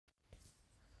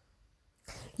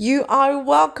You are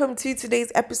welcome to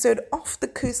today's episode of the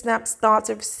KuSnap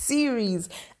Startup series.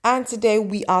 And today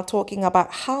we are talking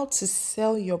about how to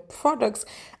sell your products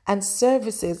and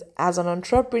services as an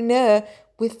entrepreneur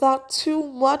without too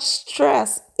much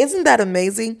stress. Isn't that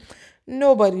amazing?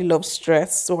 Nobody loves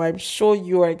stress, so I'm sure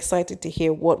you are excited to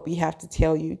hear what we have to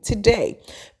tell you today.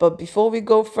 But before we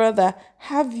go further,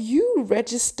 have you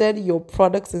registered your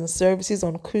products and services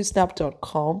on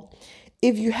KuSnap.com?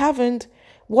 If you haven't,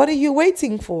 what are you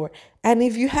waiting for? And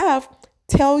if you have,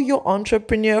 tell your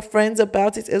entrepreneur friends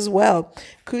about it as well.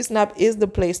 KuSnap is the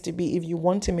place to be if you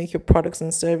want to make your products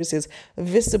and services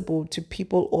visible to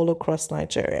people all across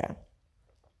Nigeria.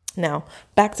 Now,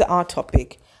 back to our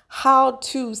topic. How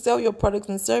to sell your products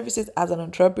and services as an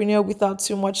entrepreneur without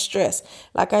too much stress.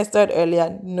 Like I said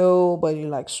earlier, nobody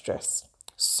likes stress.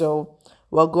 So,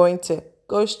 we're going to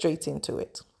go straight into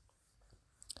it.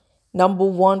 Number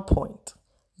one point,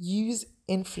 use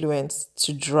influence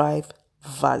to drive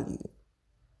value.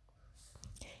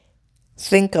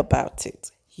 Think about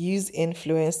it. Use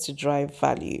influence to drive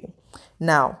value.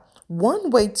 Now, one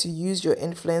way to use your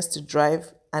influence to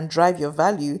drive your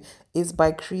value is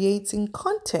by creating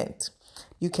content.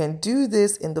 You can do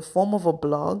this in the form of a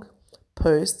blog,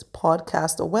 post,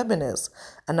 podcast, or webinars.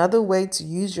 Another way to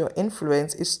use your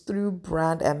influence is through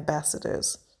brand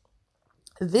ambassadors.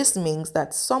 This means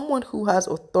that someone who has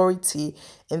authority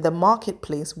in the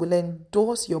marketplace will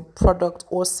endorse your product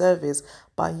or service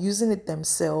by using it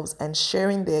themselves and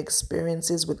sharing their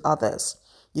experiences with others.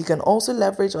 You can also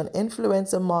leverage on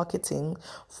influencer marketing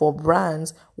for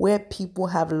brands where people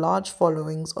have large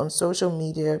followings on social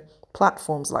media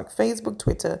platforms like Facebook,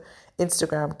 Twitter,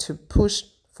 Instagram to push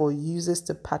for users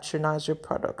to patronize your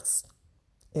products.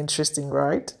 Interesting,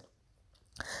 right?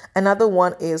 Another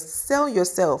one is sell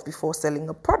yourself before selling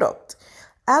a product.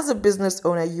 As a business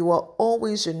owner, you are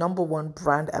always your number one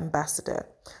brand ambassador.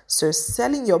 So,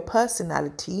 selling your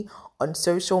personality on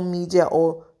social media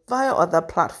or via other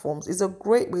platforms is a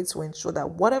great way to ensure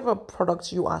that whatever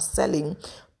product you are selling,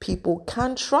 people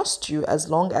can trust you as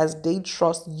long as they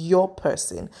trust your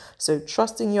person. So,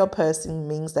 trusting your person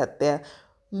means that they're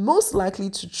most likely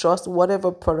to trust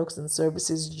whatever products and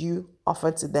services you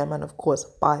offer to them and, of course,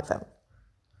 buy them.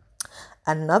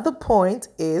 Another point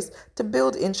is to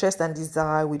build interest and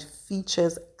desire with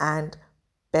features and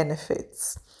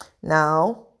benefits.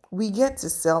 Now, we get to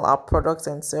sell our products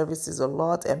and services a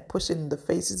lot and push it in the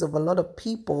faces of a lot of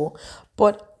people,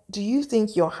 but do you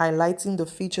think you're highlighting the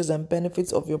features and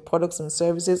benefits of your products and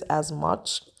services as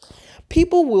much?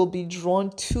 People will be drawn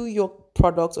to your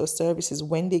products or services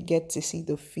when they get to see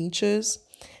the features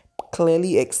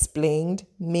clearly explained,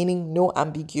 meaning no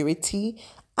ambiguity,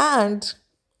 and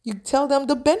you tell them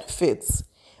the benefits.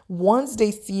 Once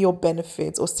they see your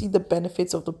benefits or see the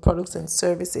benefits of the products and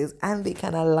services and they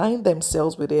can align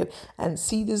themselves with it and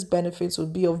see these benefits will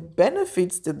be of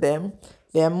benefits to them,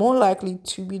 they are more likely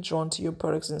to be drawn to your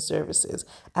products and services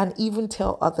and even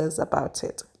tell others about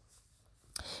it.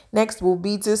 Next will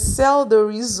be to sell the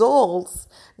results.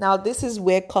 Now, this is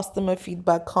where customer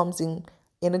feedback comes in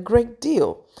a great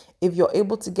deal. If you're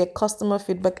able to get customer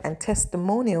feedback and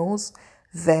testimonials,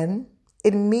 then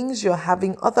it means you're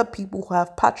having other people who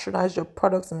have patronized your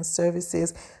products and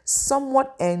services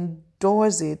somewhat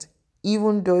endorse it,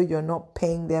 even though you're not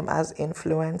paying them as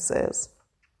influencers.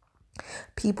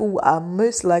 People are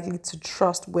most likely to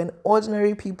trust when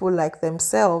ordinary people like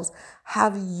themselves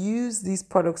have used these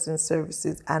products and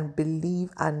services and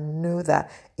believe and know that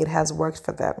it has worked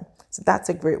for them. So that's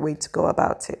a great way to go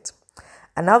about it.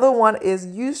 Another one is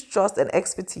use trust and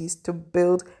expertise to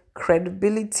build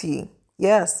credibility.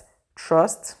 Yes,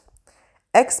 trust,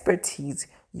 expertise.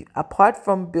 Apart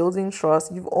from building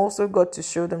trust, you've also got to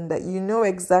show them that you know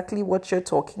exactly what you're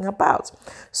talking about.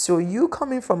 So you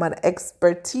coming from an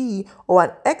expertise or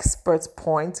an expert's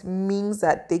point means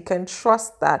that they can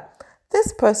trust that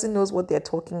this person knows what they're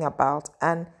talking about,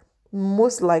 and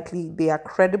most likely they are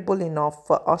credible enough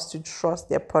for us to trust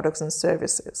their products and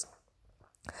services.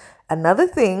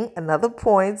 Another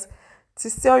point to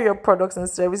sell your products and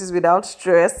services without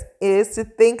stress is to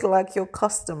think like your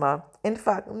customer. In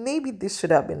fact, maybe this should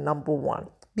have been number one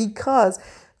because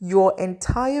your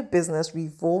entire business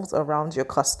revolves around your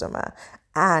customer.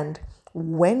 And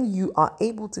when you are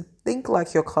able to think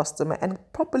like your customer and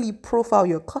properly profile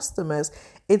your customers,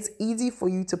 it's easy for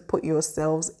you to put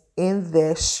yourselves in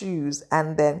their shoes,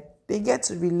 and then they get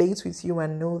to relate with you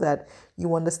and know that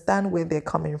you understand where they're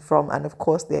coming from. And of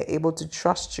course, they're able to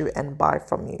trust you and buy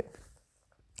from you.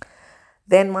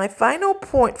 Then my final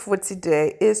point for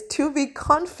today is to be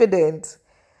confident.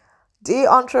 Dear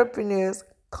entrepreneurs,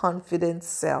 confidence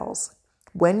sells.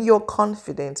 When you're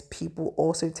confident, people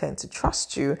also tend to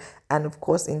trust you, and of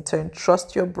course, in turn,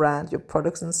 trust your brand, your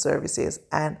products and services,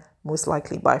 and most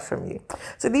likely buy from you.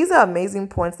 So these are amazing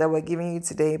points that we're giving you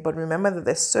today, but remember that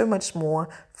there's so much more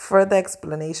further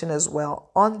explanation as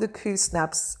well on the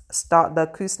KooSnap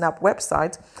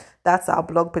website. That's our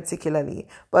blog particularly.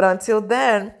 But until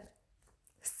then,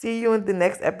 see you in the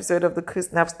next episode of the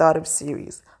KooSnap Startup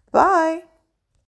series. Bye.